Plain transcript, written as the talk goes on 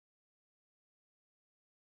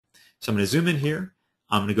So I'm going to zoom in here.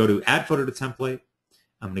 I'm going to go to Add Photo to Template.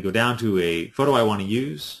 I'm going to go down to a photo I want to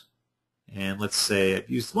use. And let's say I've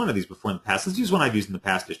used one of these before in the past. Let's use one I've used in the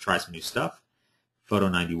past to try some new stuff. Photo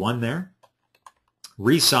 91 there.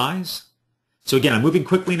 Resize. So again, I'm moving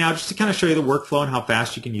quickly now just to kind of show you the workflow and how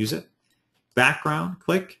fast you can use it. Background,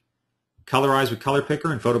 click. Colorize with Color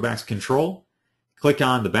Picker and Photobacks Control. Click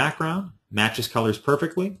on the background. Matches colors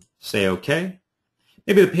perfectly. Say OK.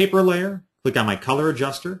 Maybe the paper layer. Click on my color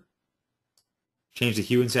adjuster. Change the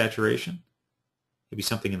hue and saturation. Maybe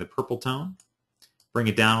something in the purple tone. Bring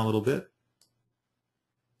it down a little bit.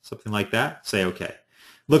 Something like that. Say OK.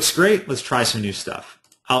 Looks great. Let's try some new stuff.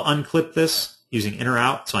 I'll unclip this using in or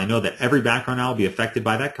out so I know that every background now will be affected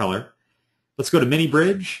by that color. Let's go to Mini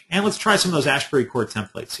Bridge, and let's try some of those Ashbury Court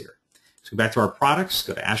templates here. Let's go back to our products,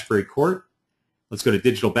 go to Ashbury Court. Let's go to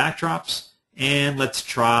Digital Backdrops, and let's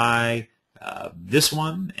try this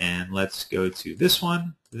one, and let's go to this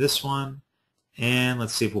one, and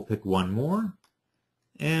let's see if we'll pick one more.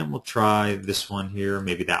 And we'll try this one here,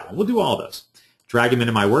 maybe that one. We'll do all those. Drag them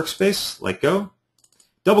into my workspace, let go.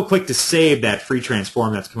 Double-click to save that free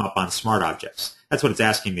transform that's come up on Smart Objects. That's what it's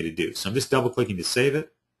asking me to do. So I'm just double-clicking to save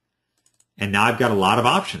it. And now I've got a lot of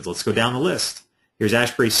options. Let's go down the list. Here's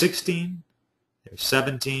Ashbury 16. There's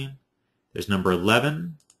 17. There's number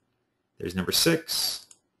 11. There's number 6.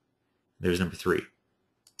 There's number 3.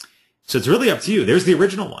 So it's really up to you. There's the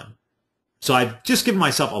original one. So I've just given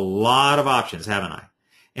myself a lot of options, haven't I?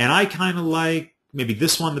 And I kind of like maybe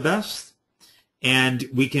this one the best. And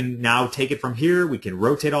we can now take it from here. We can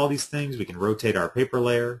rotate all these things. We can rotate our paper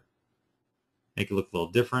layer, make it look a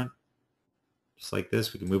little different, just like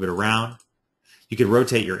this. We can move it around. You could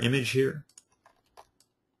rotate your image here.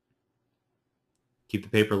 Keep the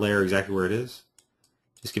paper layer exactly where it is.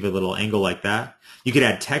 Just give it a little angle like that. You could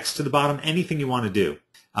add text to the bottom, anything you want to do.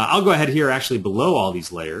 I'll go ahead here actually below all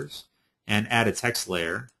these layers and add a text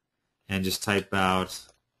layer and just type out.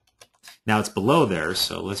 Now it's below there,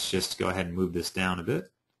 so let's just go ahead and move this down a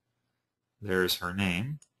bit. There's her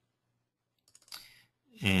name.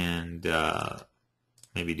 And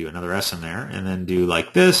maybe do another S in there, and then do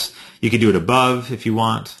like this. You could do it above if you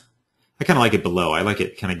want. I kind of like it below. I like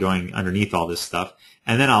it kind of going underneath all this stuff.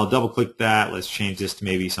 And then I'll double-click that. Let's change this to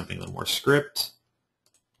maybe something a little more script,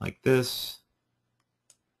 like this.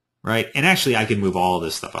 Right? And actually, I can move all of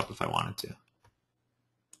this stuff up if I wanted to.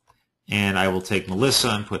 And I will take Melissa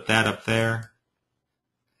and put that up there.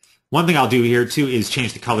 One thing I'll do here, too, is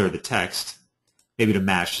change the color of the text. Maybe to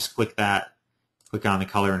match. Just click that. Click on the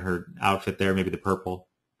color in her outfit there, maybe the purple.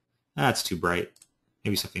 That's too bright.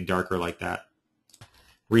 Maybe something darker like that.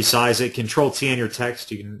 Resize it. Control-T on your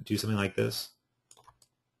text. You can do something like this.